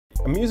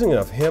Amusing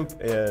enough, hemp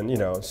and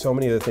so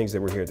many of the things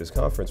that we're here at this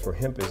conference where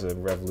hemp is a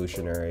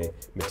revolutionary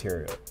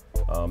material.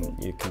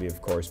 It can be, of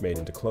course, made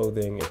into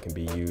clothing. It can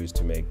be used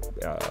to make,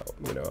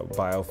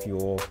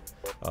 biofuel.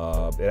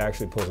 It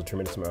actually pulls a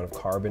tremendous amount of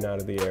carbon out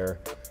of the air.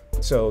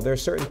 So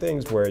there's certain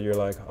things where you're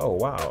like, oh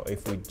wow,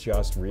 if we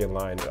just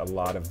realign a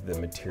lot of the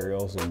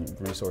materials and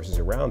resources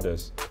around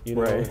us,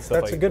 that's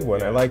like, a good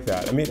one. Yeah. I like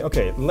that. I mean,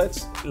 okay,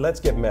 let's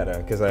get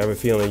meta, because I have a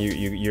feeling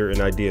you're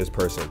an ideas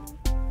person.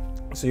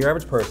 So your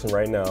average person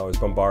right now is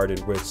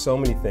bombarded with so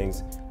many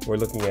things. We're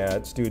looking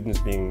at students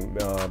being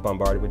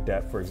bombarded with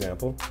debt, for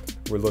example.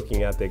 We're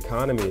looking at the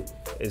economy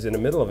is in the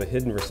middle of a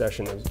hidden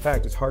recession. In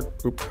fact, it's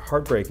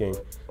heartbreaking.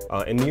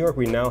 In New York,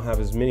 we now have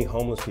as many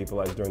homeless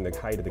people as during the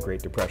height of the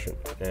Great Depression.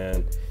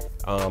 And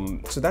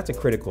so that's a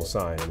critical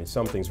sign. I mean,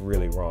 something's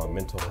really wrong.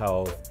 Mental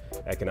health,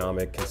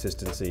 economic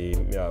consistency,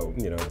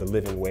 the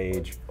living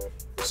wage.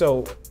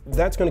 So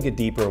that's going to get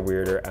deeper and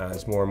weirder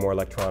as more and more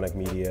electronic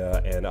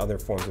media and other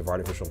forms of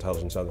artificial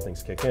intelligence, other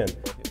things kick in.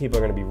 People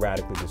are going to be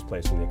radically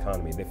displaced from the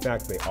economy. In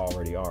fact, they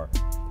already are.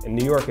 In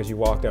New York, as you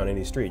walk down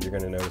any street, you're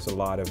going to notice a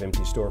lot of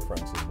empty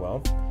storefronts as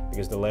well,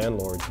 because the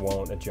landlords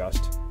won't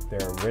adjust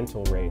their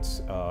rental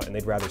rates, and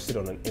they'd rather sit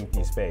on an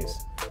empty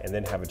space and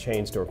then have a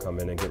chain store come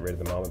in and get rid of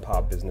the mom and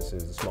pop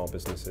businesses, the small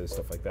businesses,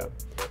 stuff like that.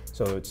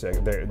 So it's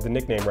the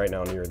nickname right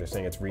now in New York, they're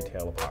saying it's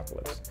retail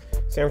apocalypse.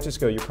 San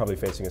Francisco, you're probably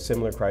facing a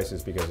similar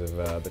crisis because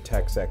of the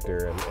tech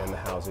sector and the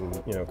housing,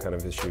 kind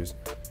of issues.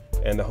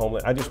 And the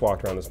homeless, I just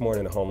walked around this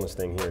morning, the homeless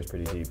thing here is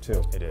pretty deep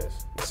too. It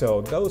is.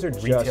 So those are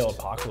just... Retail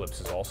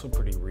apocalypse is also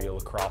pretty real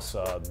across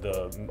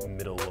the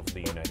middle of the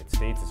United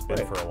States. It's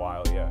been for a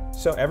while, yeah.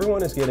 So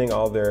everyone is getting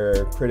all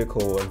their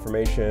critical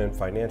information,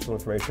 financial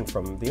information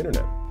from the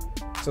internet.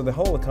 So the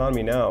whole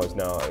economy now,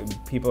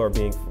 people are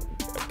being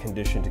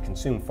conditioned to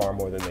consume far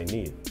more than they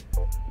need.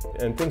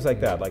 And things like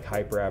that, like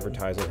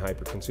hyper-advertising,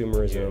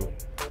 hyper-consumerism. Yeah.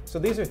 So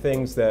these are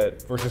things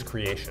that... Versus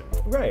creation.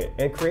 Right,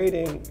 and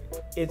creating,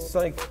 it's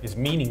like... is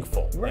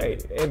meaningful.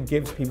 Right, it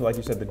gives people, like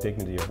you said, the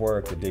dignity of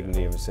work, the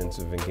dignity of a sense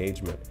of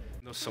engagement.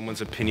 Though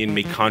someone's opinion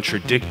may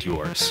contradict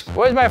yours.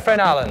 Where's my friend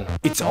Alan?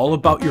 It's all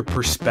about your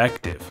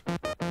perspective.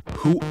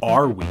 Who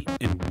are we,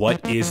 and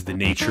what is the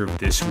nature of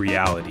this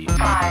reality?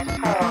 5,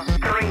 4,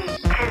 3,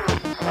 2,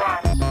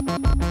 1.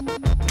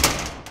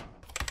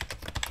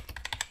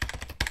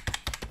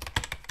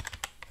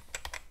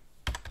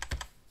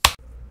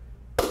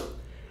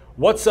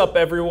 What's up,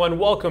 everyone?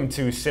 Welcome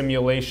to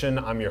Simulation.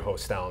 I'm your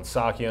host, Alan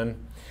Sakian.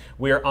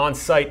 We are on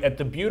site at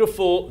the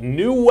beautiful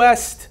New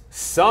West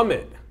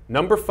Summit,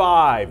 number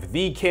 5,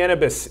 the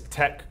Cannabis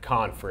Tech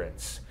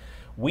Conference.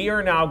 We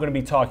are now going to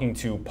be talking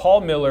to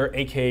Paul Miller,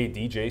 aka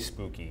DJ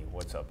Spooky.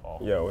 What's up, Paul?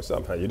 Yo, what's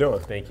up? How you doing?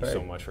 Thank you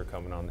so much for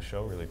coming on the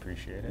show. Really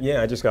appreciate it.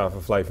 Yeah, I just got off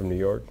a flight from New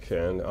York,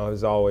 and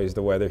as always,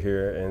 the weather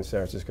here in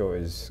San Francisco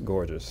is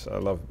gorgeous. I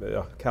love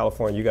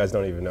California. You guys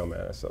don't even know,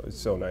 man. So it's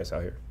so nice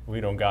out here.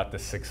 We don't got the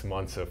 6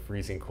 months of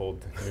freezing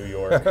cold New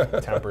York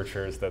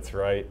temperatures. That's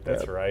right.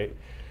 That's right.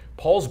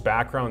 Paul's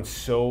background,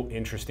 so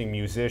interesting: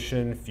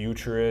 musician,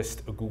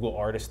 futurist, a Google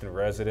artist in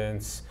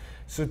residence.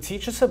 So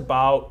teach us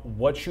about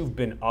what you've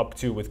been up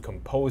to with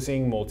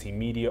composing,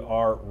 multimedia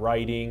art,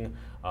 writing.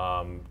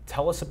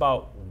 Tell us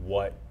about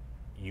what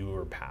you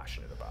are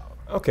passionate about.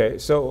 Okay,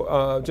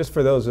 so just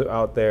for those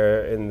out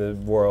there in the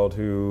world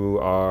who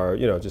are,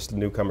 just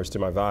newcomers to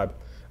my vibe.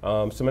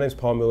 So my name is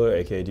Paul Miller,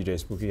 aka DJ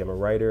Spooky. I'm a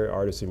writer,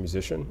 artist, and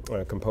musician,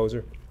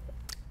 composer.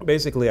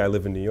 Basically, I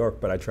live in New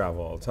York, but I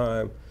travel all the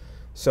time.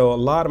 So a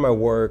lot of my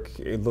work,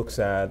 it looks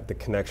at the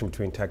connection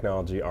between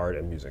technology, art,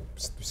 and music.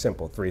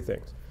 Simple, 3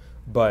 things.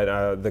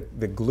 But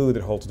the glue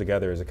that holds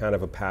together is a kind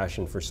of a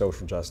passion for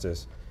social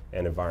justice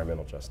and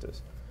environmental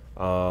justice.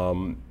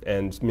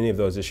 And many of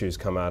those issues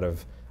come out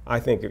of, I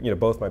think,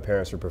 both my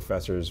parents were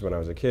professors when I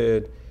was a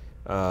kid.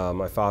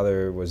 My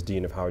father was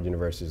dean of Howard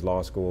University's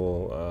law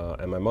school,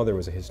 and my mother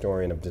was a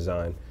historian of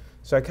design.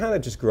 So I kind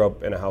of just grew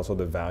up in a household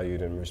that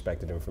valued and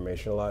respected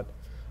information a lot.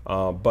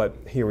 But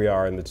here we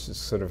are in the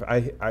sort of,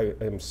 I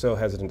am so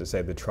hesitant to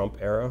say the Trump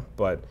era,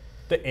 but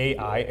the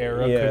AI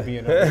era could be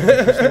another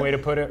interesting way to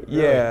put it.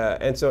 Really. Yeah,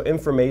 and so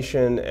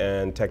information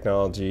and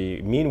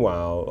technology,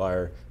 meanwhile,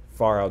 are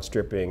far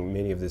outstripping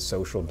many of the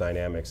social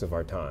dynamics of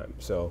our time.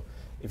 So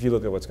if you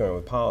look at what's going on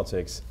with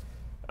politics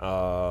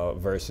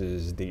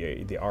versus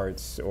the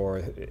arts,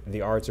 or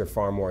the arts are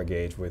far more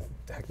engaged with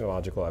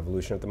technological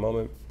evolution at the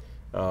moment.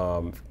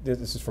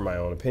 This is from my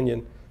own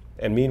opinion.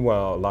 And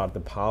meanwhile, a lot of the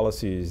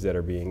policies that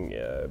are being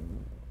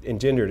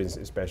engendered,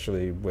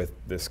 especially with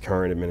this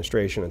current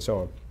administration and so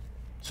on.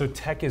 So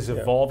tech is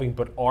evolving,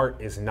 but art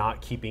is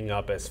not keeping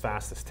up as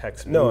fast as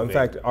tech's moving. No, in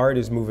fact, art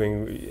is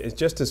moving. It's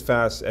just as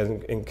fast as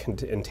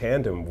in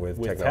tandem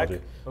with technology.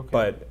 Tech? Okay.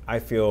 But I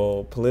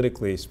feel,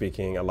 politically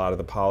speaking, a lot of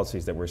the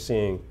policies that we're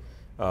seeing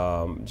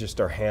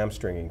just are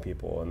hamstringing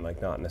people and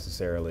not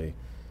necessarily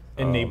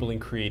enabling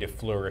creative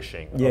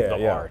flourishing of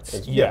the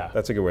arts. Yeah,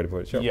 that's a good way to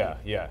put it. Sure.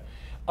 Yeah.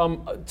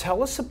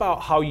 Tell us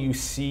about how you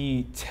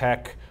see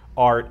tech,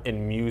 art,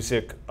 and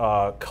music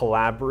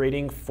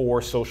collaborating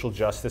for social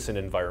justice and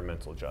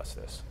environmental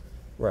justice.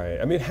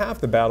 Right. I mean,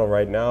 half the battle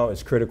right now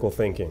is critical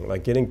thinking,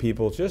 like getting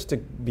people just to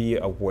be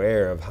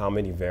aware of how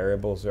many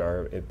variables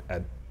are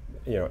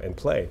in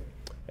play.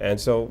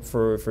 And so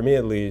for me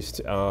at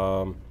least,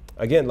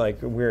 again, like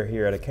we're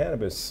here at a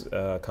cannabis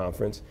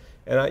conference,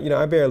 and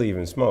I barely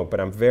even smoke, but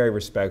I'm very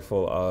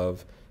respectful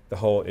of the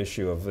whole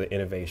issue of the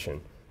innovation.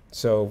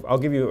 So I'll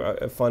give you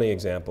a funny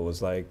example.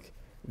 Is like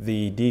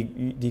the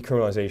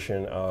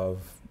decriminalization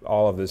of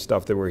all of this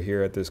stuff that we're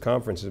here at this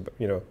conference,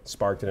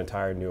 sparked an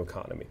entire new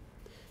economy.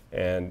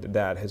 And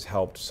that has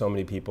helped so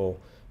many people,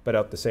 but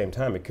at the same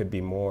time, it could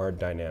be more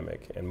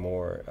dynamic and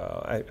more,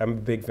 I'm a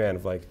big fan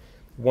of like,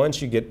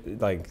 once you get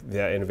like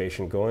that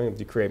innovation going,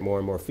 you create more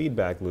and more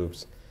feedback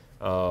loops,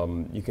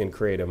 you can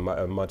create a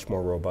much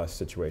more robust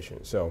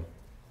situation. So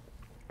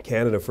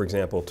Canada, for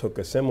example, took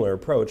a similar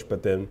approach,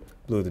 but then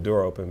blew the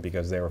door open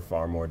because they were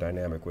far more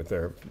dynamic with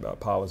their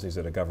policies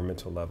at a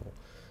governmental level.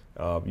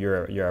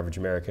 Your average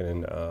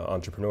American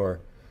entrepreneur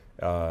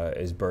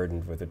is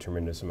burdened with a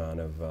tremendous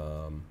amount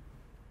of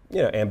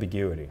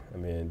ambiguity. I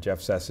mean,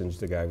 Jeff Sessions,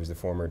 the guy who was the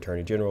former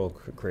attorney general,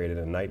 created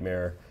a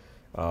nightmare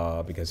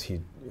because he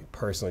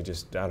personally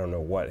just, I don't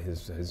know what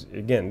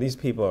again, these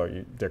people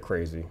they're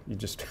crazy. You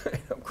just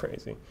straight up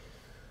crazy.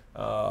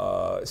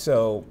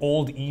 So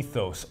old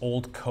ethos,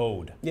 old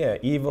code. Yeah,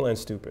 evil and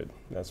stupid.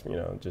 That's,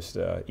 just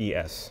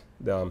ES.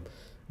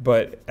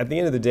 But at the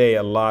end of the day,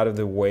 a lot of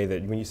the way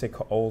that when you say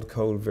old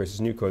code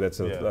versus new code, that's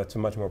a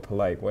much more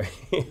polite way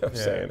of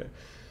saying it.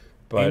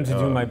 But, aim to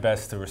do my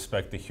best to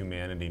respect the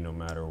humanity no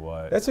matter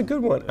what. That's a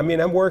good one. I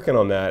mean, I'm working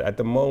on that. At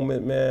the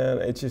moment, man,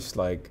 it's just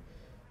like,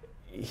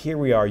 here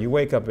we are. You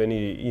wake up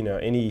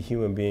any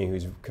human being who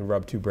can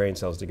rub two brain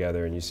cells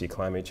together and you see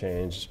climate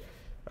change,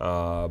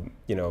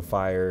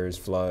 fires,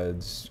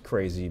 floods,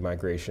 crazy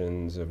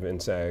migrations of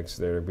insects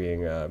that are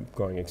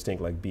going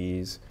extinct like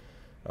bees,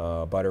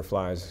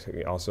 butterflies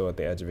also at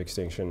the edge of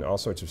extinction, all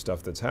sorts of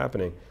stuff that's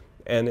happening.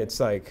 And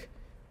it's like,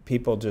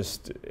 people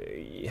just,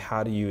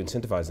 how do you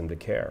incentivize them to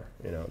care?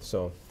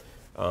 So.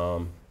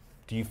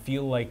 Do you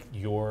feel like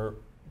your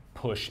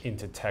push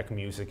into tech,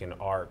 music, and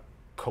art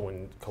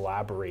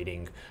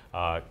collaborating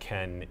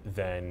can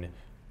then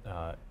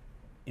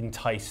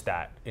entice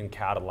that and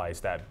catalyze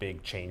that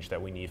big change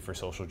that we need for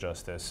social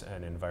justice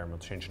and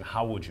environmental change? And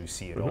how would you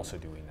see it also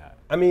doing that?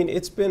 I mean,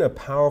 it's been a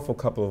powerful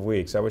couple of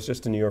weeks. I was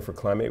just in New York for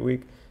Climate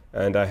Week,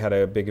 and I had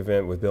a big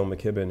event with Bill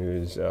McKibben,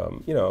 who's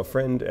a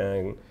friend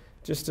and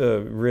just a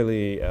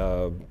really,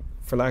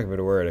 for lack of a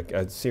better word,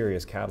 a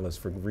serious catalyst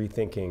for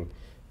rethinking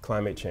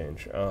climate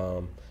change.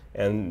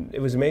 And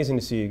it was amazing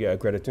to see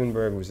Greta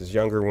Thunberg, who was this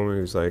younger woman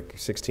who's like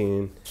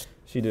 16.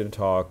 She did a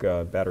talk,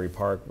 Battery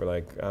Park, where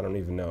like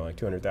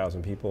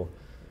 200,000 people.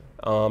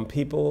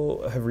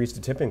 People have reached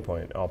a tipping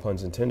point, all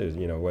puns intended,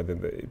 whether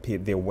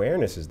the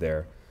awareness is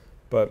there.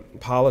 But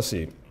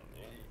policy,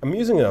 I'm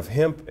using enough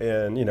hemp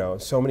and,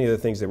 so many of the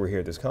things that we're here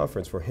at this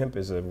conference where hemp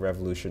is a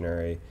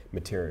revolutionary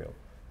material.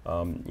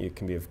 It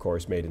can be, of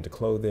course, made into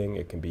clothing.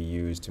 It can be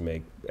used to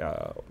make,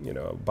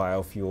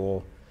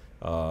 biofuel.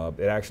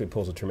 It actually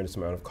pulls a tremendous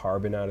amount of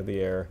carbon out of the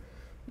air.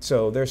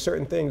 So there's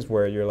certain things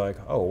where you're like,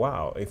 oh,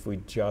 wow, if we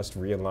just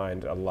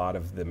realigned a lot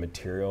of the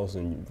materials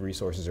and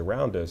resources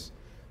around us,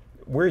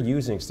 we're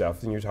using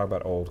stuff, and you're talking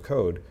about old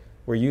code,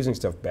 we're using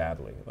stuff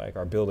badly. Like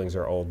our buildings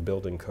are old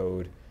building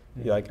code.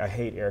 Mm-hmm. Like I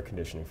hate air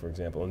conditioning, for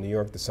example. In New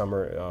York this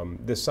summer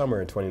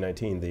in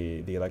 2019,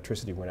 the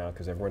electricity went out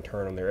because everyone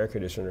turned on their air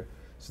conditioner.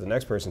 So the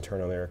next person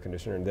turned on their air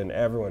conditioner, and then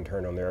everyone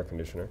turned on their air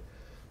conditioner,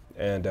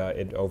 and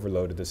it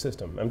overloaded the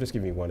system. I'm just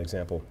giving you one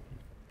example.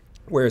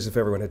 Whereas if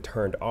everyone had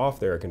turned off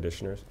their air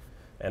conditioners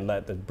and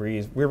let the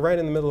breeze, we're right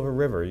in the middle of a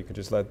river, you could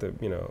just let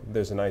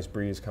there's a nice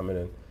breeze coming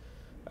in.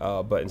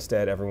 But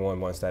instead, everyone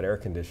wants that air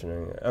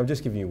conditioning. I'm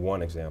just giving you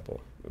one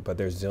example, but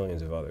there's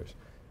zillions of others.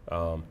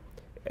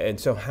 And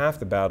so half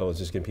the battle is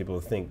just getting people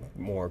to think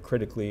more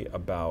critically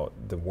about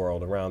the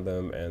world around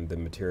them and the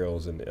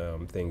materials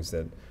and things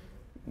that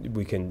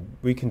we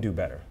can do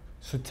better.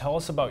 So tell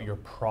us about your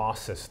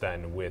process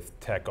then with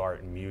tech,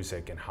 art, and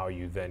music, and how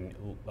you then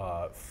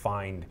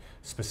find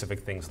specific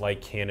things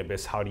like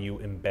cannabis. How do you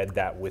embed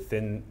that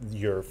within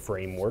your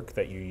framework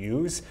that you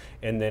use?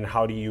 And then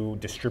how do you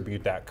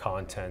distribute that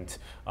content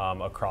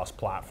across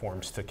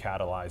platforms to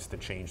catalyze the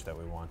change that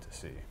we want to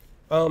see?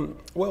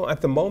 Well,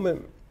 at the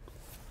moment,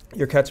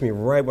 you're catching me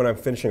right when I'm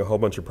finishing a whole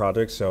bunch of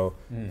projects. So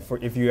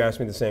if you ask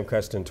me the same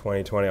question in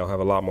 2020, I'll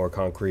have a lot more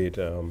concrete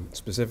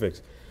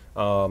specifics.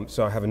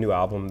 So I have a new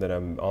album that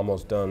I'm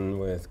almost done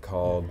with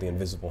called The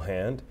Invisible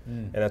Hand,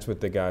 and that's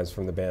with the guys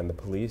from the band The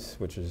Police,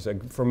 which is,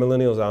 for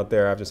millennials out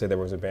there, I have to say there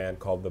was a band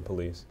called The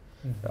Police.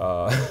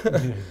 Not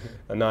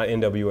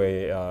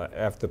NWA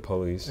F the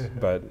Police,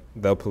 but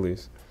The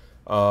Police.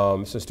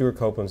 So Stuart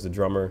Copeland's the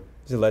drummer.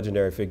 He's a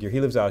legendary figure. He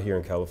lives out here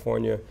in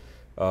California.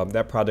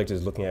 That project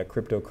is looking at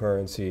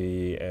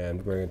cryptocurrency,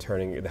 and we're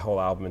turning the whole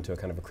album into a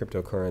kind of a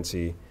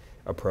cryptocurrency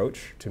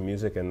approach to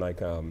music and like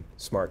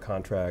smart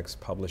contracts,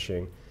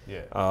 publishing.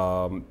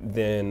 Yeah.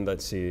 Then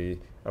let's see,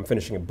 I'm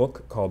finishing a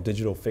book called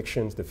Digital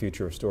Fictions, The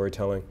Future of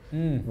Storytelling,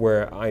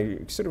 where I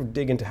sort of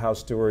dig into how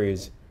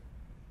stories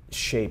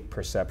shape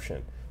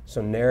perception.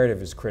 So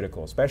narrative is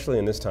critical, especially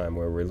in this time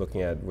where we're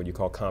looking at what you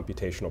call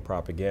computational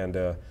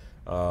propaganda,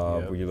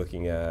 where you're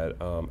looking at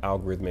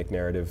algorithmic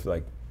narrative.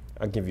 Like,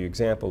 I'll give you an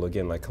example,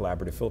 again, like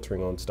collaborative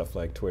filtering on stuff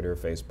like Twitter,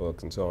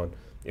 Facebook, and so on.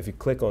 If you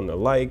click on the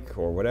like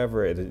or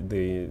whatever,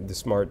 the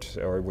smart,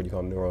 or what you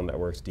call neural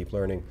networks, deep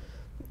learning,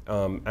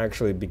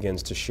 actually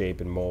begins to shape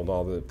and mold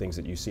all the things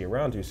that you see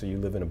around you, so you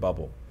live in a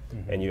bubble.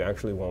 And you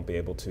actually won't be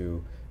able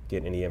to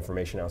get any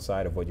information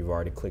outside of what you've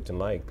already clicked and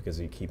liked, because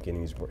you keep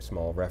getting these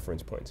small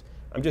reference points.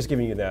 I'm just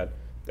giving you that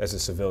as a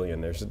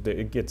civilian.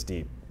 It gets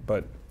deep,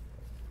 but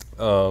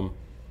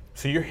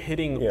so you're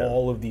hitting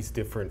all of these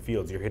different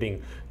fields. You're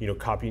hitting,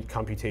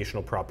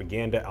 computational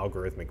propaganda,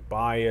 algorithmic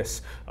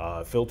bias,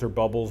 filter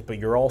bubbles, but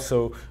you're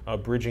also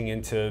bridging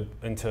into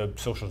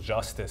social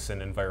justice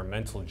and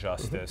environmental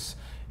justice.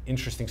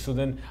 Interesting. So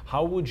then,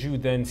 how would you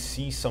then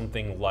see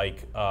something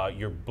like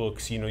your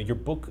books? Your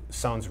book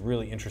sounds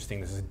really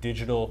interesting. This is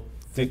digital.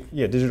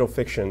 Digital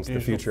fictions, the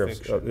future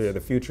fictions.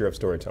 the future of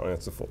storytelling.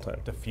 That's the full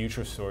time. The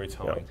future of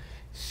storytelling.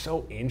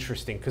 So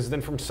interesting, because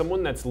then from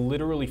someone that's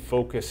literally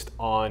focused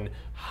on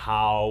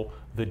how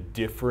the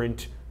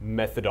different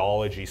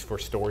methodologies for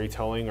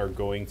storytelling are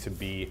going to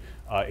be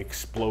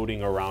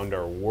exploding around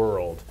our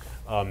world,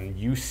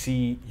 you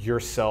see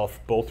yourself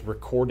both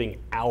recording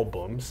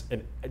albums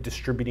and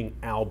distributing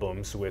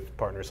albums with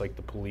partners like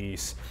the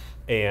Police,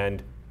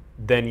 and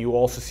then you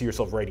also see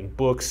yourself writing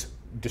books,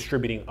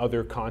 distributing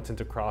other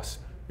content across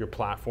your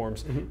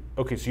platforms.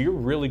 Okay, so you're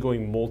really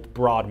going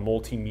broad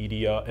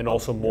multimedia and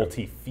also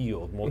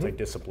multi-field,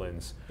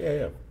 multi-disciplines.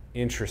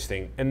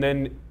 Interesting. And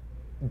then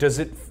does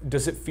it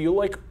feel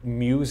like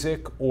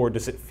music, or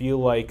does it feel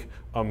like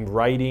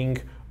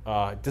writing?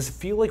 Does it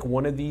feel like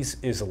one of these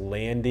is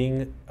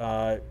landing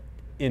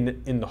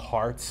in the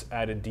hearts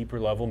at a deeper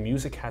level?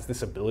 Music has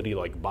this ability to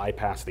like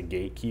bypass the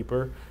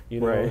gatekeeper,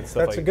 Right.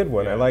 That's a good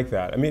one. I like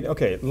that. I mean,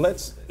 okay,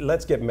 let's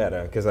get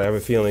meta, because I have a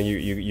feeling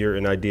you're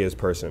an ideas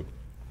person.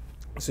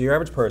 So your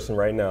average person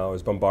right now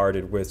is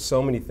bombarded with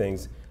so many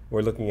things.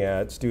 We're looking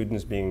at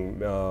students being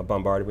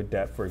bombarded with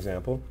debt, for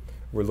example.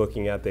 We're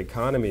looking at the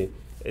economy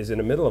is in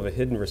the middle of a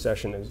hidden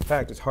recession. In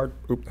fact, it's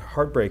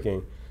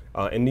heartbreaking.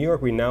 In New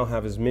York, we now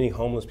have as many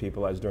homeless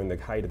people as during the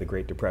height of the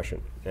Great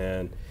Depression.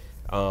 And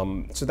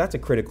so that's a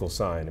critical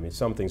sign. I mean,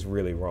 something's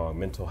really wrong.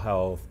 Mental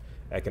health,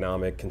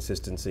 economic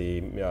consistency,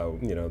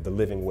 the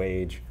living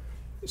wage.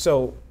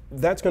 So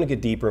that's going to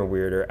get deeper and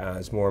weirder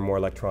as more and more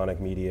electronic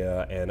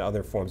media and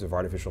other forms of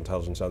artificial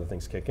intelligence, other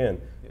things kick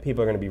in.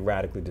 People are going to be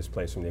radically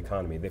displaced from the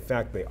economy. In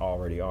fact, they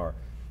already are.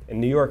 In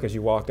New York, as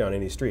you walk down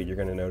any street, you're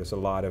going to notice a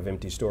lot of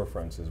empty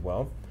storefronts as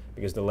well,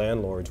 because the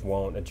landlords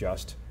won't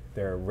adjust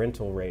their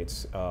rental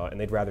rates, and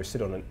they'd rather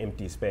sit on an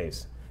empty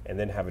space and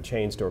then have a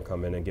chain store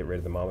come in and get rid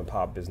of the mom and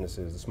pop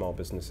businesses, the small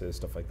businesses,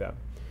 stuff like that.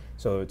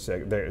 So it's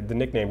the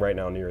nickname right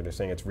now in New York, they're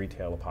saying it's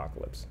retail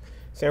apocalypse.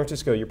 San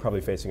Francisco, you're probably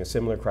facing a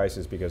similar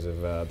crisis because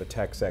of the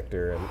tech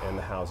sector and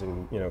the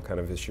housing, kind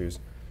of issues.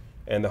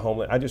 And the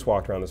homeless, I just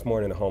walked around this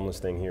morning, the homeless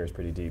thing here is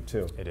pretty deep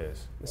too. It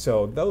is.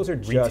 So those are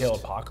just... Retail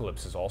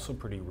apocalypse is also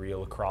pretty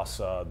real across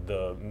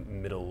the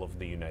middle of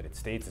the United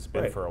States. It's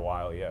been for a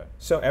while,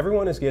 So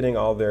everyone is getting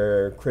all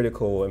their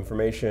critical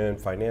information,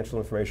 financial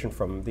information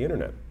from the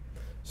internet.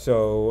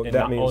 So and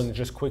that means... And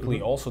just quickly,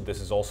 also,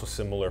 this is also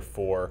similar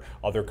for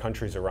other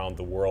countries around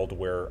the world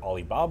where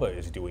Alibaba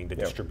is doing the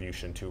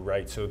distribution too,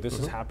 right? So this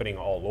is happening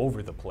all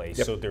over the place.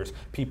 So there's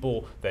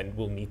people that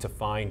will need to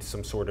find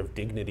some sort of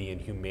dignity and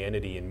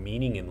humanity and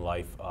meaning in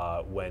life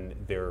when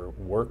their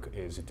work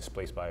is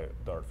displaced by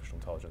the artificial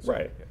intelligence.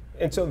 Right.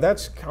 And so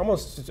that's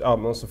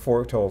almost a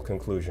foretold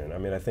conclusion. I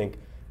mean, I think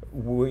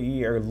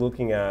we are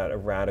looking at a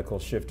radical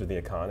shift of the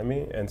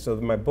economy. And so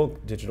my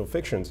book, Digital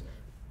Fictions,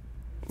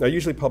 I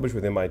usually publish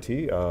with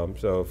MIT,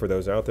 so for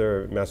those out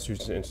there,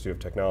 Massachusetts Institute of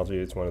Technology,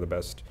 it's one of the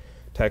best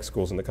tech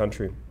schools in the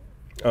country.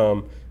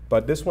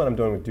 But this one I'm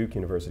doing with Duke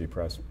University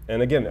Press.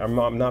 And again,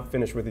 I'm not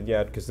finished with it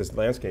yet, because this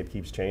landscape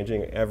keeps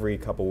changing. Every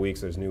couple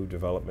weeks there's new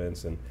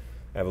developments and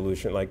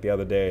evolution. Like the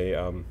other day,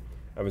 I'm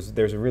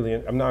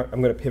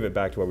going to pivot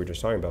back to what we were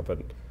just talking about,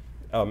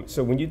 but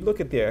so when you look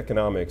at the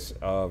economics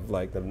of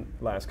like the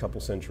last couple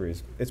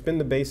centuries, it's been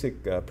the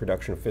basic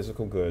production of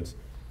physical goods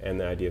and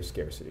the idea of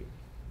scarcity.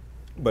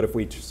 But if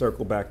we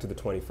circle back to the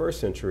 21st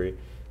century,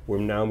 we're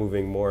now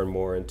moving more and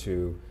more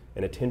into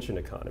an attention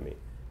economy.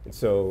 And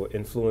so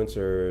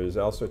influencers,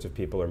 all sorts of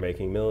people are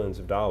making millions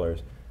of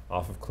dollars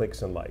off of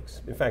clicks and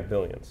likes. In fact,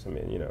 billions. I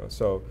mean,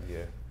 so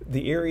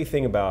the eerie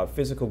thing about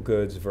physical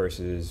goods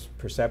versus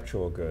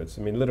perceptual goods,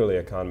 I mean, literally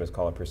economists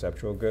call it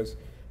perceptual goods,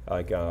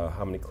 like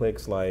how many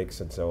clicks,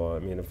 likes, and so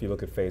on. I mean, if you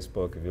look at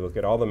Facebook, if you look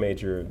at all the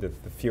major, the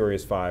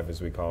Furious Five,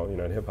 as we call it,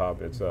 in hip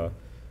hop, it's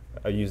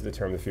I use the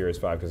term the Furious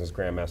Five because it's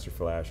Grandmaster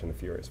Flash and the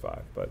Furious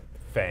Five, but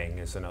Fang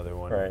is another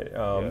one.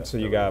 Right. So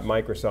you got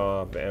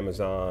Microsoft,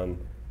 Amazon,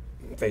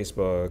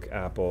 Facebook,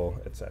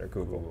 Apple, etc.,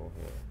 Google.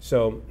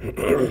 So,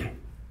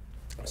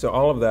 so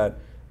all of that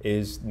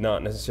is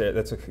not necessarily.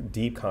 That's a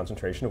deep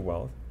concentration of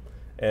wealth,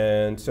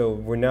 and so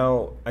we're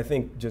now, I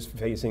think, just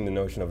facing the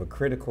notion of a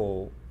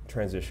critical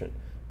transition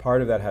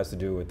Part of that has to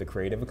do with the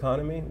creative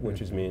economy,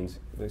 which means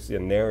there's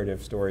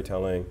narrative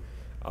storytelling,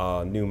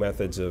 new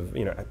methods of,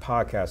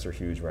 podcasts are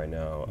huge right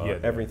now,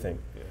 everything.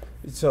 Yeah.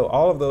 So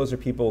all of those are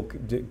people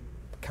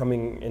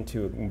coming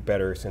into a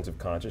better sense of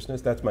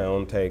consciousness. That's my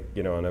own take,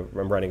 and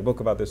I'm writing a book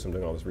about this, I'm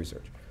doing all this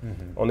research.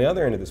 On the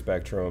other end of the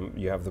spectrum,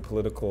 you have the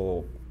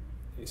political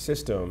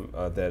system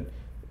that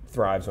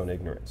thrives on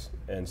ignorance.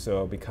 And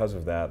so because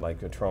of that,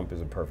 like Trump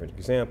is a perfect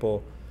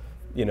example,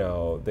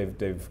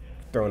 they've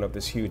thrown up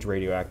this huge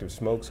radioactive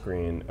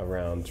smokescreen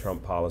around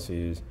Trump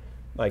policies.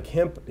 Like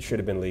hemp should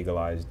have been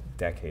legalized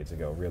decades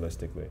ago,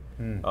 realistically.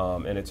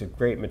 And it's a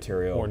great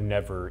material. Or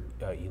never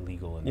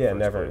illegal in the first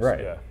never, place.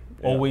 Right. Yeah.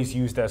 Always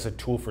used as a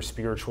tool for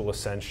spiritual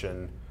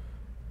ascension,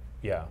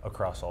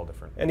 across all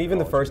different And even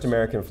the first colleges.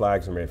 American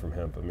flags are made from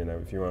hemp. I mean,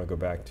 if you want to go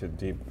back to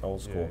deep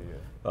old school,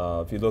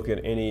 if you look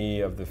at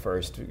any of the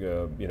first,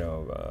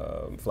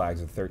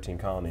 flags of the 13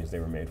 colonies, they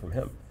were made from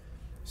hemp.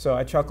 So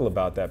I chuckle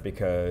about that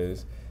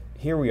because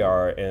here we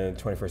are in the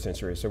 21st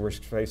century, so we're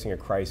facing a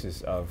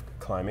crisis of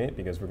climate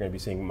because we're going to be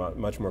seeing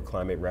much more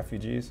climate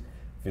refugees.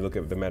 If you look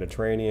at the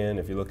Mediterranean,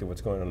 if you look at what's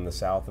going on in the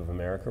south of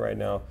America right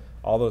now,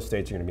 all those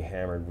states are going to be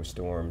hammered with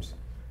storms,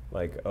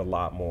 like a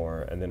lot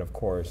more. And then of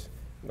course,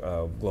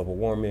 global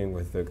warming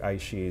with the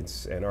ice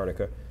sheets,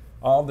 Antarctica.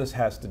 All this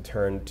has to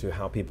turn to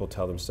how people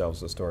tell themselves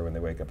the story when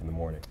they wake up in the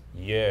morning.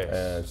 Yes.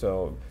 And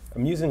so,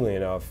 amusingly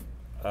enough,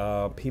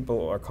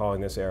 people are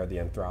calling this era the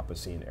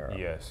Anthropocene era.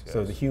 Yes.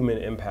 So the human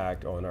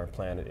impact on our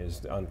planet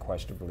is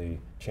unquestionably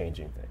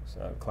changing things.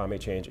 Climate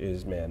change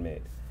is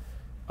man-made.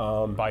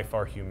 By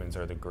far, humans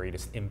are the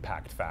greatest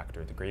impact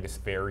factor, the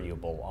greatest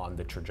variable on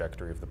the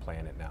trajectory of the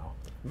planet now.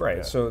 Right.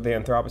 Yeah. So the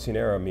Anthropocene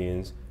era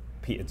means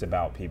it's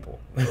about people.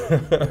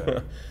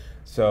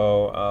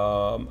 So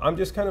I'm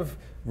just kind of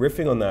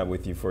riffing on that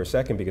with you for a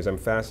second because I'm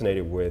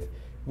fascinated with,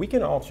 we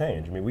can all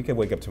change. I mean, we could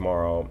wake up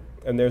tomorrow,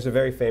 and there's a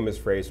very famous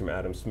phrase from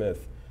Adam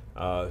Smith,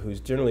 who's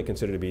generally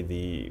considered to be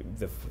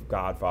the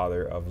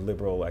godfather of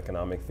liberal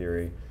economic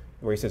theory,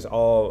 where he says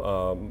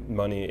all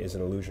money is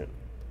an illusion.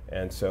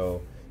 And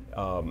so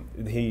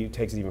he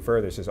takes it even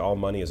further, says all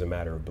money is a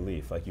matter of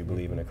belief, like you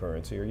believe in a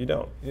currency or you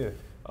don't. Yeah.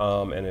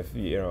 And if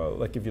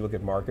if you look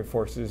at market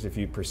forces, if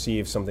you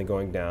perceive something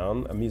going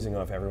down, amusing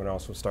enough, everyone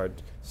else will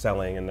start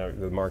selling, and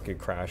the market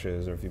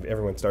crashes. Or if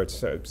everyone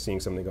starts seeing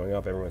something going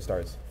up, everyone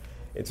starts.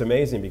 It's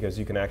amazing because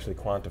you can actually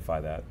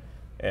quantify that.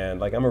 And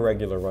like I'm a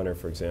regular runner,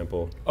 for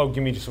example. Oh,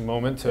 give me just a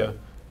moment to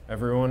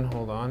everyone.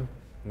 Hold on.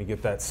 Let me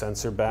get that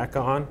sensor back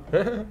on.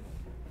 There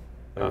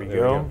we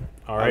go.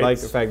 All right. I like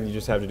the fact that you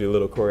just have to do a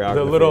little choreography.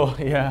 The little,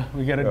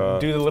 we got to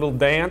do the little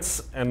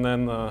dance, and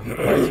then the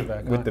lights are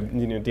back with on.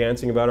 the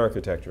dancing about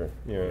architecture,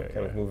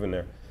 kind of moving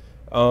there.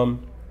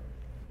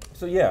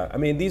 So yeah, I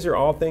mean, these are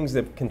all things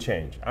that can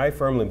change. I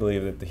firmly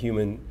believe that the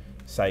human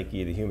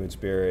psyche, the human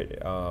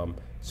spirit,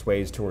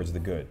 sways towards the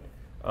good.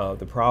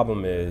 The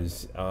problem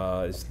is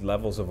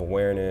levels of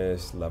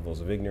awareness, levels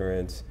of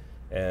ignorance,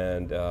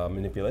 and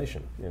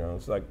manipulation.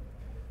 It's like,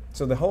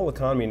 so the whole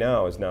economy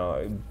now is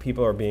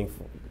people are being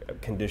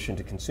conditioned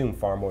to consume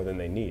far more than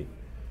they need,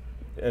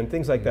 and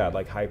things like that,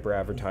 like hyper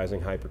advertising,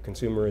 hyper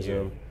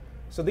consumerism.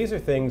 So these are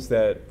things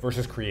that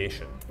Versus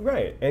creation.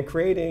 Right, and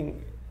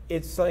creating,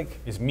 it's like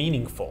Is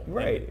meaningful.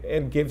 right,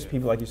 and gives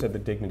people, like you said, the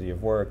dignity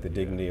of work, the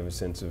dignity of a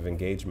sense of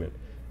engagement.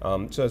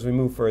 So as we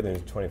move further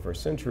into the 21st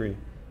century,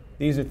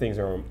 these are things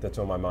that's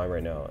on my mind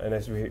right now. And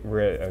as we're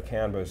at a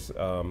Canvas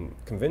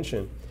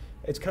convention,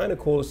 it's kind of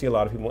cool to see a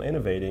lot of people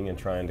innovating and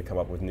trying to come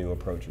up with new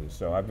approaches.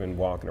 So I've been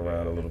walking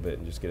around a little bit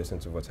and just get a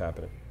sense of what's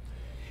happening.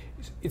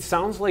 It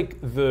sounds like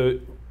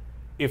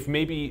if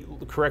maybe,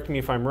 correct me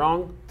if I'm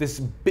wrong, this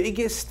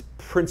biggest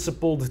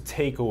principled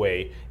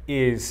takeaway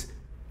is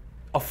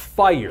a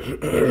fire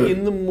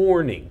in the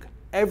morning,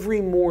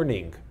 every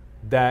morning,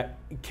 that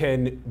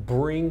can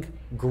bring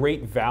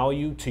great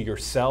value to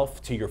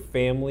yourself, to your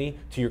family,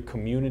 to your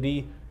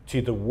community,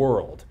 to the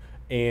world.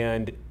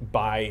 And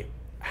by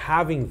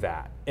having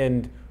that,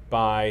 and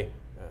by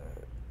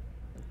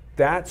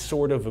that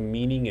sort of a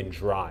meaning and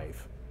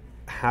drive,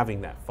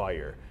 having that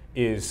fire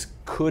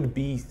could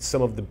be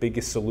some of the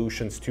biggest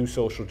solutions to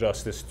social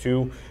justice,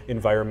 to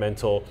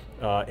environmental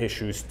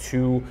issues,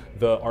 to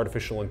the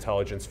artificial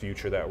intelligence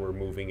future that we're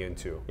moving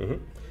into. Mm-hmm.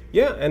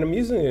 Yeah, and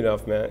amusingly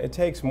enough, man, it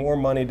takes more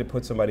money to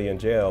put somebody in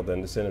jail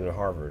than to send them to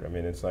Harvard. I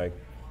mean, it's like,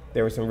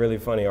 there were some really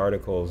funny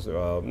articles,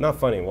 not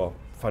funny, well,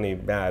 funny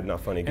bad,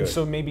 not funny good. And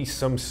so maybe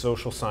some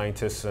social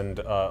scientists and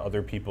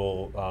other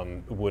people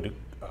would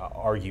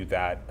argue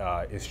that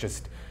it's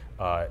just,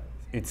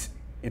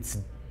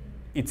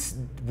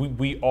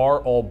 we are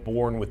all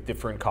born with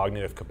different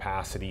cognitive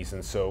capacities,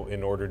 and so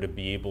in order to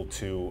be able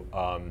to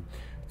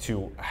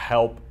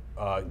help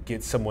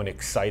get someone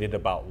excited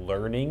about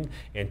learning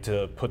and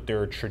to put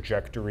their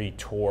trajectory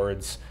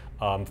towards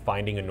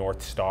finding a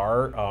North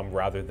Star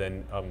rather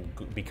than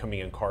becoming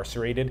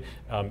incarcerated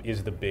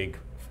is the big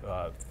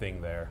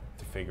thing there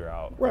to figure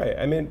out. Right.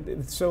 I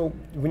mean, so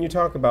when you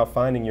talk about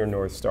finding your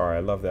North Star, I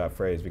love that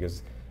phrase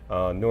because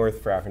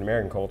North for African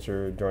American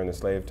culture during the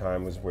slave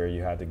time was where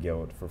you had to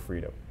go for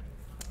freedom.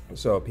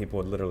 So people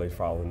would literally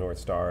follow the North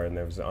Star, and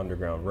there was an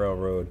underground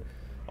railroad,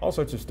 all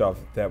sorts of stuff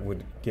that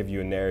would give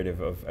you a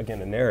narrative of,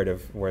 again, a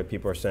narrative where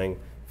people are saying,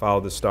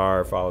 follow the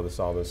star, follow this,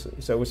 all this.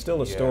 So it was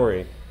still a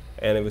story,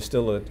 and it was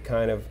still a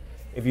kind of,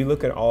 if you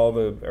look at all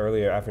the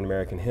earlier African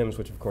American hymns,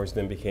 which of course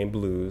then became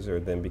blues or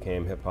then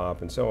became hip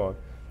hop and so on,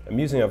 the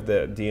music of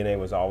the DNA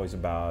was always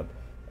about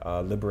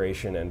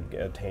liberation and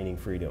attaining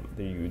freedom.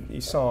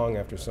 Song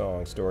after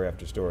song, story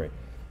after story.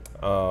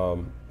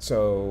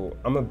 So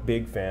I'm a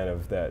big fan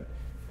of that.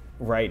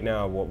 Right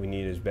now, what we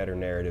need is better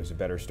narratives,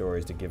 better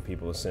stories to give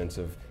people a sense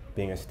of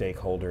being a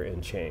stakeholder in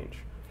change.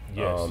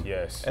 Yes,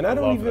 yes. And I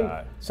don't love even,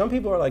 that. some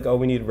people are like, oh,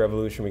 we need a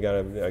revolution, we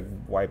gotta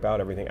wipe out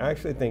everything. I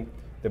actually think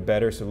the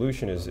better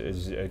solution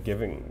is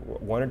giving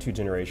 1 or 2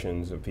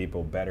 generations of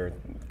people better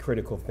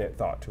critical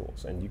thought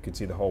tools, and you could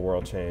see the whole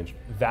world change.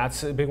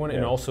 That's a big one,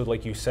 and also,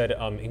 like you said,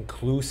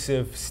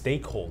 inclusive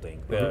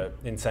stakeholding, the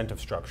incentive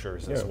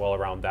structures as well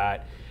around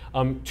that.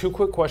 2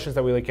 quick questions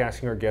that we like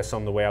asking our guests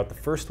on the way out. The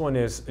first one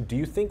is, do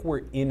you think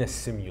we're in a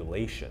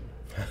simulation?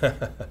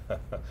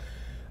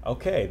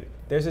 Okay,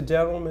 there's a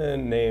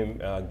gentleman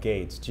named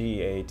Gates,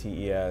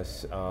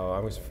 G-A-T-E-S. I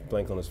was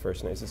blank on his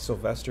first name. Is it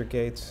Sylvester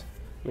Gates?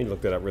 Let me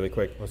look that up really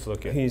quick. Let's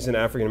look at. He's an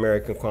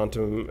African-American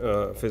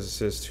quantum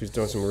physicist who's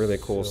doing some really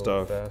cool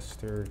stuff.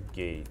 Sylvester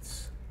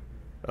Gates.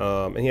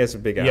 And he has a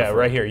big afro. Yeah,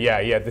 right here.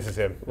 Yeah, this is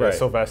him. Right.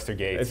 Sylvester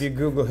Gates. If you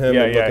Google him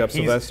and look up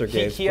Sylvester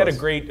Gates. He had a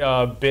great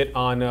bit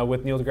on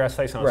with Neil deGrasse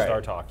Tyson on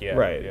Star Talk. Yeah,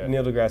 right. Yeah.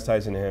 Neil deGrasse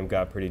Tyson and him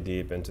got pretty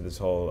deep into this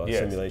whole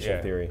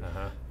simulation theory.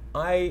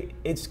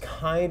 It's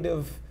kind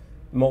of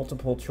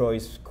multiple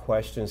choice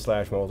question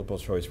 / multiple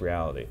choice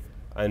reality.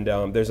 And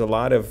there's a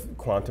lot of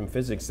quantum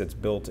physics that's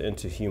built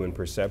into human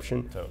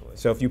perception. Totally.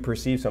 So if you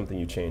perceive something,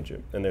 you change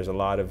it. And there's a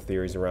lot of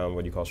theories around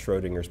what you call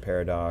Schrodinger's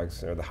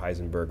paradox or the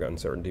Heisenberg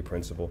uncertainty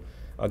principle.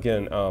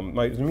 Again,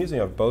 my music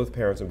of both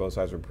parents and both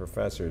sides were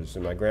professors,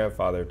 and my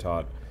grandfather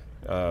taught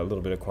a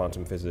little bit of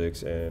quantum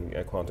physics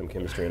and quantum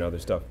chemistry and other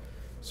stuff.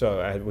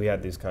 So we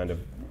had these kind of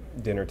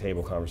dinner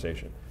table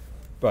conversation.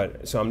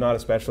 So I'm not a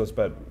specialist,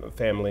 but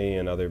family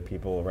and other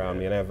people around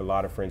me, and I have a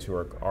lot of friends who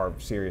are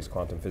serious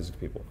quantum physics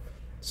people.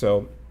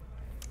 So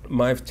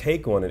my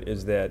take on it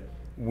is that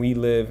we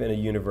live in a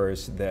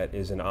universe that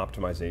is an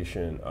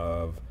optimization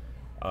of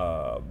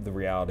the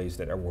realities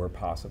that were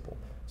possible.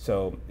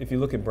 So if you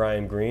look at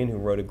Brian Greene, who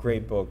wrote a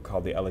great book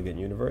called The Elegant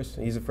Universe,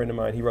 he's a friend of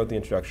mine. He wrote the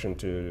introduction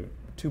to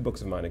 2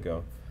 books of mine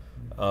ago.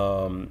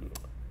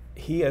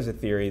 He has a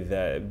theory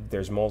that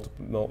there's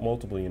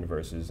multiple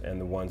universes, and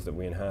the ones that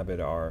we inhabit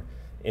are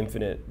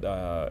infinite,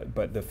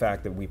 but the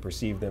fact that we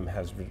perceive them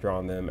has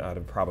drawn them out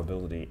of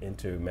probability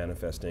into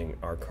manifesting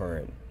our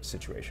current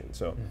situation.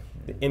 So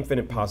the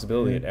infinite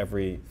possibility at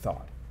every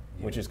thought,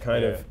 which is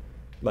kind of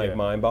like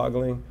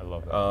mind-boggling. I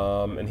love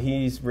that. And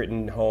he's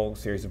written a whole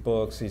series of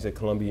books. He's at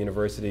Columbia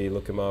University.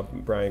 Look him up.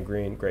 Brian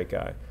Greene, great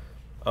guy.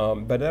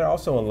 But that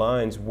also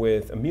aligns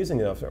with, amusing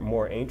enough,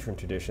 more ancient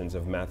traditions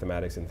of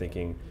mathematics and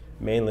thinking,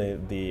 mainly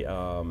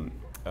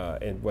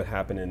and what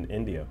happened in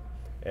India,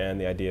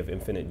 and the idea of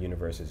infinite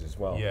universes as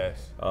well.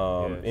 Yes.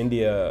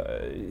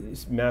 India,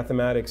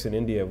 mathematics in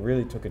India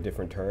really took a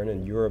different turn,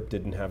 and Europe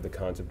didn't have the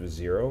concept of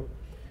zero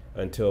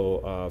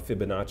until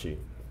Fibonacci.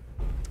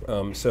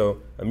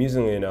 So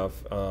amusingly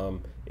enough,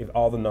 if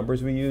all the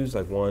numbers we use,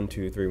 like 1,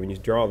 2, 3, when you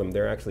draw them,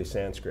 they're actually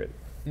Sanskrit.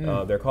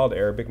 They're called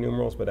Arabic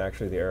numerals, but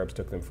actually the Arabs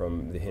took them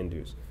from the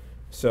Hindus.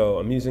 So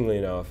amusingly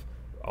enough,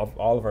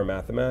 all of our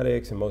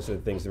mathematics and most of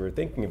the things that we're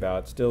thinking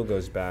about still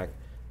goes back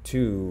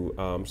to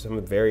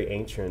some very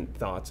ancient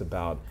thoughts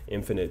about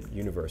infinite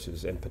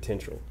universes and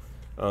potential.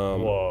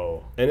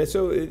 Whoa. And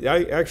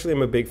I actually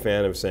am a big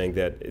fan of saying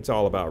that it's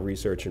all about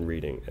research and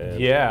reading.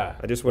 And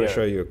I just want to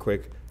show you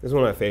this is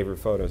one of my favorite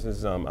photos. This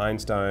is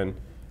Einstein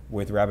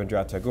with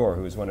Rabindranath Tagore,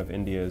 who is one of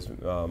India's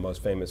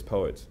most famous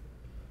poets.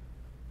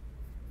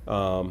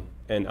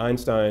 And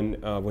Einstein,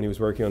 when he was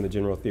working on the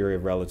general theory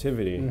of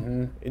relativity,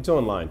 it's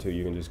online too.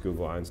 You can just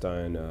Google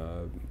Einstein,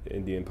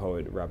 Indian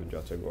poet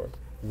Rabindranath Tagore.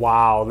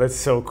 Wow, that's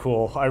so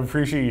cool. I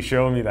appreciate you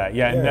showing me that.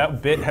 Yeah, and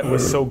that bit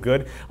was so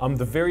good.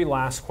 The very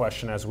last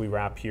question as we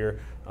wrap here,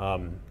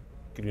 going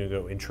to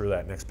go intro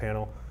that next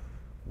panel.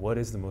 What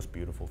is the most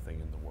beautiful thing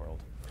in the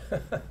world?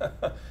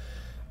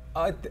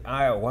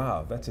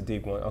 Wow, that's a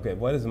deep one. Okay,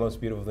 what is the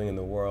most beautiful thing in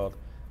the world?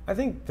 I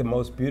think the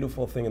most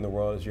beautiful thing in the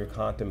world is your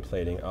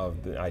contemplating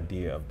of the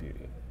idea of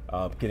beauty,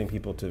 getting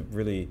people to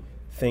really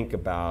think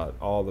about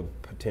all the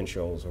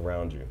potentials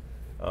around you.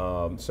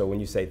 So when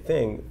you say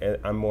thing,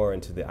 I'm more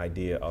into the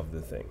idea of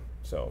the thing.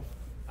 So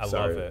I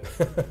love it.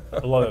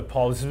 I love it,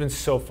 Paul. This has been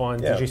so fun.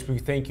 DJ Spooky,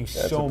 thank you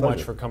so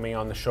much for coming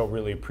on the show.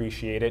 Really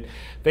appreciate it.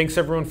 Thanks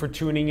everyone for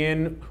tuning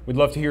in. We'd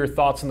love to hear your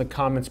thoughts in the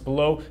comments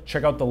below.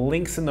 Check out the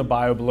links in the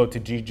bio below to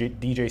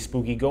DJ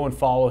Spooky. Go and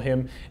follow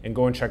him and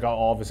go and check out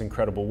all of his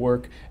incredible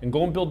work. And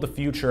go and build the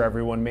future,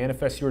 everyone.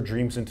 Manifest your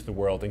dreams into the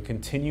world and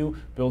continue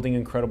building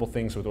incredible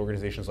things with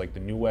organizations like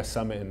the New West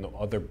Summit and the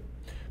other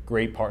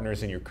great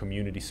partners in your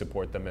community.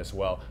 Support them as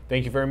well.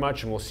 Thank you very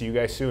much, and we'll see you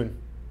guys soon.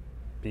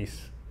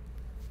 Peace.